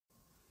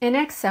In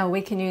Excel,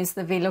 we can use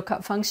the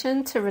VLOOKUP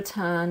function to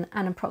return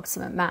an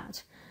approximate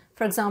match.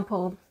 For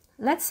example,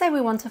 let's say we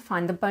want to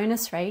find the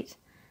bonus rate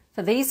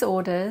for these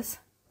orders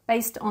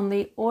based on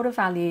the order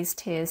values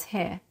tiers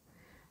here.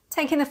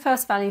 Taking the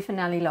first value for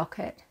Nellie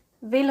Lockett,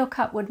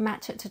 VLOOKUP would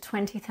match it to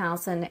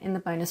 20,000 in the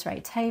bonus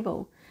rate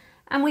table,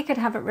 and we could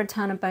have it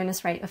return a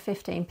bonus rate of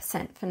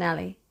 15% for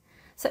Nellie.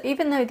 So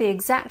even though the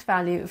exact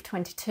value of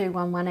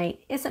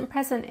 22,118 isn't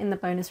present in the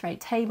bonus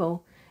rate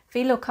table,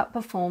 VLOOKUP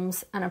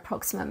performs an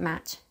approximate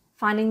match,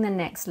 finding the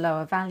next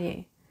lower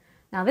value.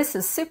 Now this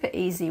is super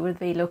easy with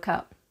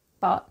VLOOKUP,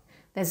 but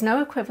there's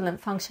no equivalent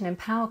function in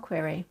Power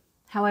Query.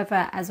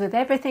 However, as with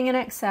everything in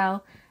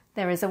Excel,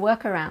 there is a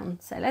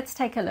workaround, so let's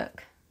take a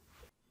look.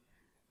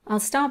 I'll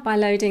start by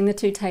loading the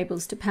two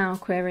tables to Power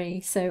Query.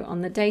 So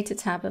on the Data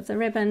tab of the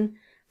ribbon,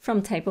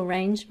 from Table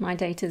Range, my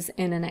data's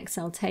in an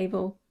Excel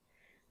table.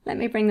 Let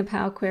me bring the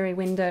Power Query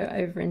window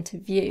over into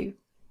View.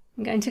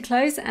 I'm going to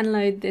close and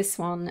load this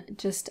one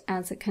just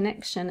as a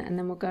connection, and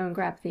then we'll go and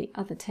grab the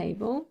other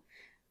table,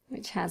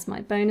 which has my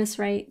bonus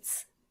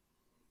rates.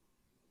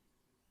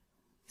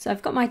 So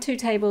I've got my two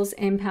tables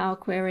in Power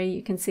Query.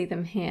 You can see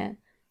them here.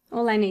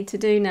 All I need to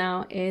do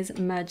now is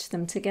merge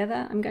them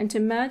together. I'm going to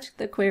merge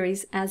the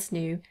queries as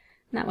new.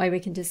 And that way we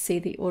can just see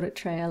the audit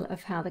trail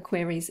of how the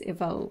queries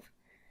evolve.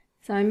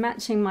 So I'm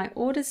matching my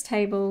orders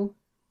table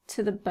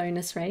to the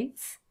bonus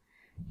rates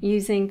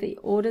using the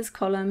orders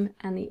column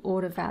and the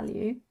order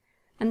value.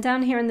 And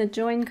down here in the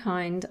join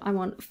kind, I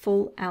want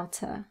full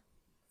outer.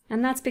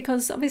 And that's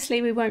because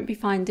obviously we won't be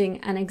finding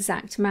an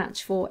exact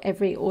match for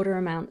every order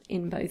amount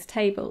in both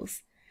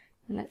tables.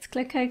 Let's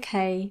click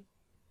OK.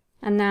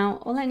 And now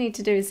all I need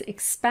to do is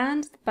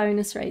expand the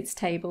bonus rates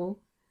table.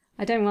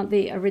 I don't want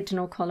the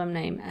original column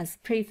name as the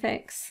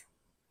prefix.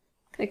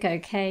 Click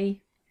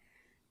OK.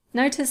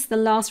 Notice the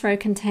last row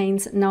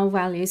contains null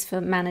values for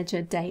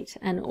manager, date,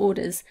 and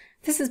orders.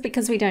 This is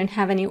because we don't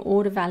have any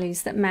order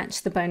values that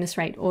match the bonus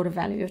rate order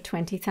value of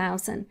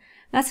 20,000.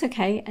 That's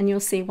okay, and you'll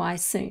see why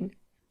soon.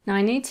 Now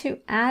I need to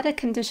add a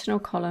conditional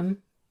column.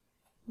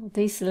 I'll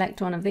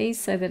deselect one of these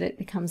so that it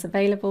becomes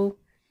available.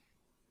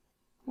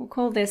 We'll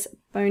call this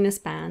bonus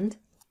band.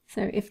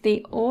 So if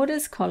the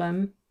orders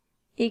column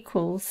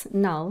equals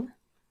null,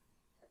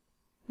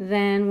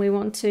 then we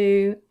want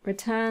to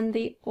return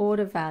the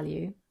order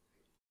value.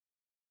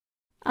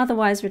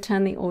 Otherwise,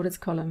 return the orders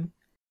column.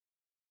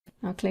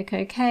 I'll click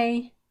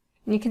OK.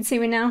 And you can see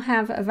we now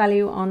have a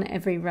value on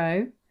every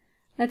row.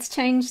 Let's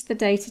change the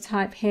data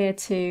type here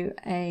to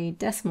a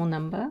decimal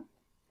number.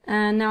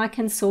 And now I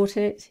can sort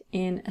it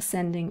in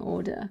ascending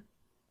order.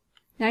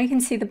 Now you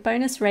can see the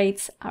bonus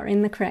rates are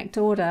in the correct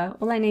order.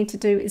 All I need to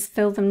do is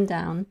fill them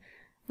down.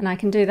 And I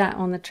can do that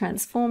on the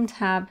Transform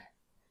tab,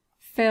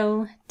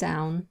 Fill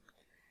Down.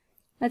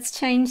 Let's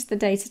change the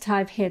data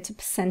type here to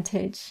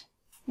percentage.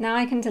 Now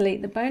I can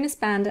delete the bonus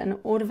band and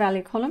order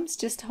value columns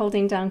just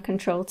holding down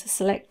Control to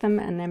select them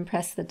and then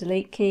press the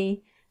delete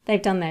key.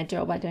 They've done their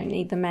job, I don't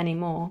need them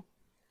anymore.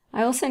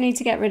 I also need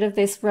to get rid of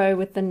this row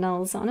with the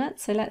nulls on it,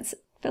 so let's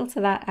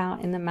filter that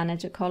out in the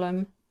manager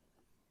column.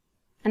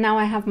 And now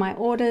I have my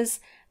orders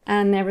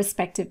and their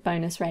respective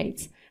bonus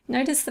rates.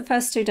 Notice the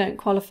first two don't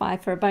qualify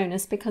for a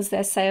bonus because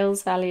their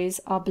sales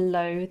values are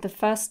below the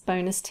first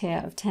bonus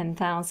tier of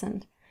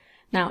 10,000.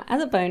 Now,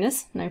 as a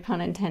bonus, no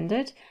pun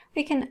intended,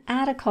 we can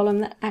add a column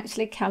that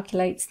actually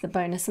calculates the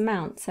bonus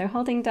amount. So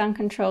holding down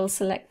Control,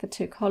 select the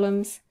two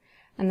columns,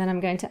 and then I'm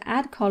going to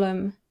add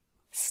column,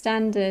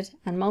 standard,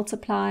 and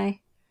multiply.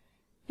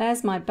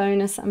 There's my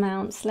bonus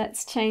amounts.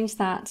 Let's change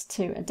that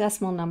to a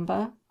decimal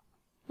number,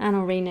 and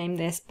I'll rename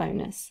this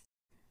bonus.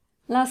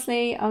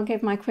 Lastly, I'll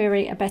give my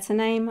query a better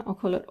name. I'll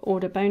call it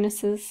order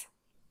bonuses.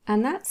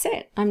 And that's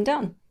it, I'm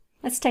done.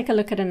 Let's take a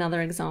look at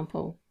another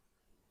example.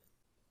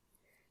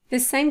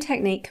 This same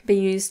technique can be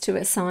used to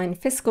assign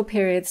fiscal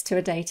periods to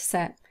a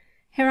dataset.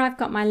 Here I've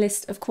got my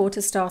list of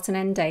quarter start and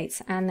end dates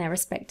and their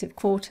respective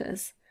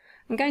quarters.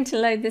 I'm going to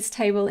load this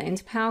table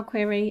into Power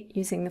Query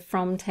using the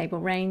From Table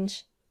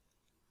Range.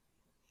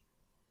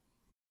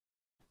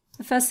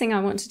 The first thing I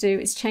want to do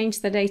is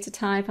change the data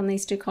type on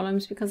these two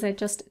columns because they're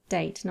just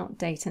date, not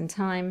date and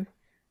time.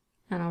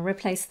 And I'll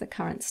replace the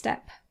current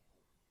step.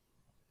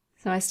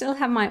 So I still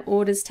have my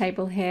orders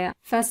table here.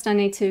 First I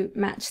need to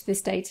match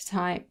this data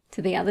type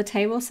to the other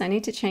table, so I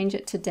need to change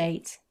it to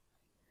date.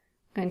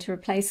 I'm going to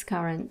replace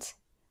current.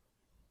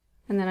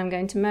 And then I'm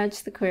going to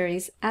merge the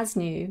queries as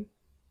new.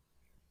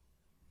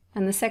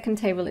 And the second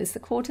table is the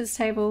quarters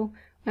table.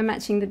 We're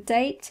matching the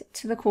date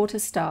to the quarter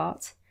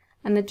start,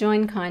 and the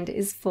join kind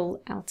is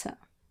full outer.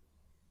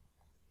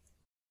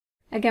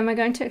 Again, we're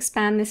going to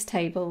expand this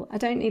table. I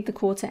don't need the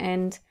quarter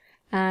end.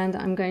 And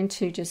I'm going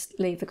to just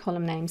leave the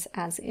column names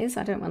as is.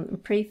 I don't want them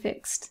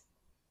prefixed.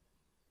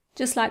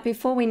 Just like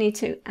before, we need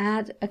to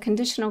add a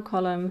conditional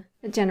column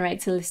that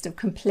generates a list of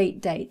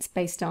complete dates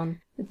based on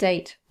the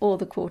date or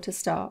the quarter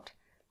start.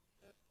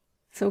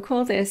 So we'll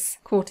call this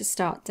quarter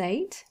start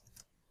date.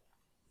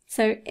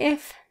 So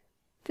if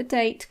the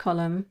date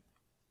column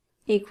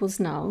equals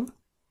null,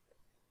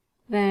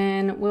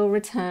 then we'll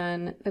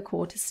return the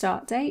quarter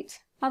start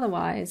date.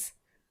 Otherwise,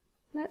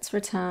 let's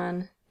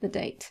return the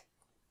date.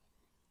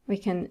 We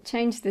can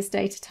change this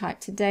data type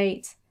to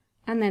date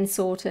and then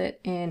sort it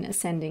in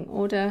ascending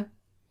order.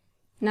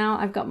 Now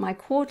I've got my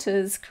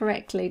quarters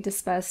correctly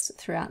dispersed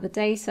throughout the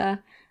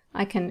data.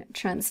 I can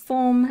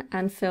transform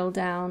and fill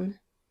down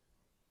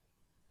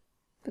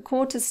the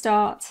quarter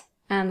start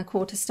and the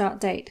quarter start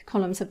date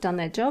columns have done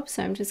their job,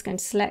 so I'm just going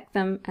to select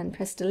them and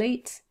press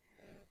delete.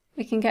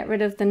 We can get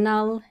rid of the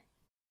null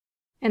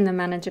in the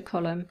manager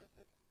column.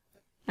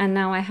 And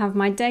now I have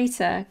my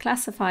data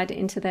classified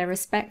into their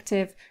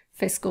respective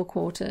fiscal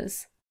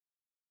quarters.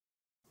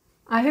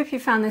 I hope you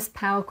found this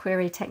Power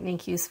Query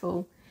technique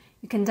useful.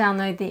 You can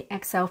download the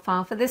Excel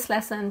file for this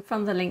lesson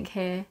from the link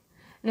here.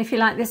 And if you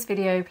like this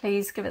video,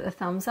 please give it the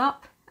thumbs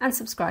up and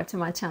subscribe to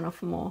my channel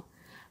for more.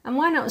 And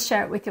why not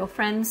share it with your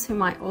friends who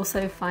might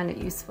also find it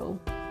useful.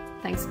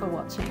 Thanks for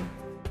watching.